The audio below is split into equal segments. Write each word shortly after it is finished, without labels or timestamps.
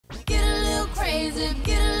crazy,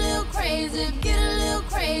 get a little crazy, get a little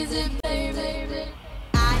crazy, baby.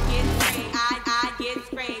 I get sprayed, I get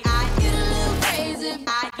sprayed, I get a little crazy,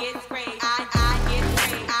 I get sprayed, I get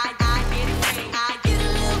sprayed, I get sprayed, I get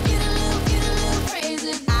a little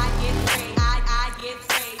crazy, I get sprayed, I get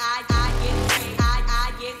sprayed, I get sprayed,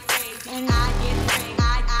 I get sprayed, and I get sprayed,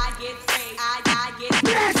 I get sprayed, I get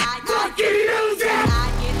sprayed, Let's fucking lose it!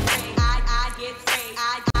 I get sprayed, I get sprayed,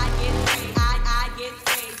 I get sprayed, I get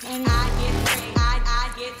sprayed, and I get sprayed, I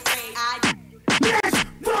get sprayed, Let's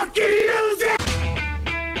fucking lose it!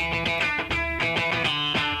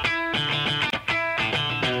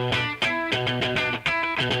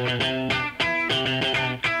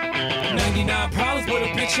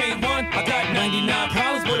 Ain't one. I got 99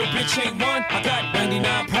 problems, but a bitch ain't one. I got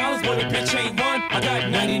 99 problems, but a bitch ain't one. I got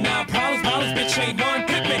 99 problems, bitch ain't one.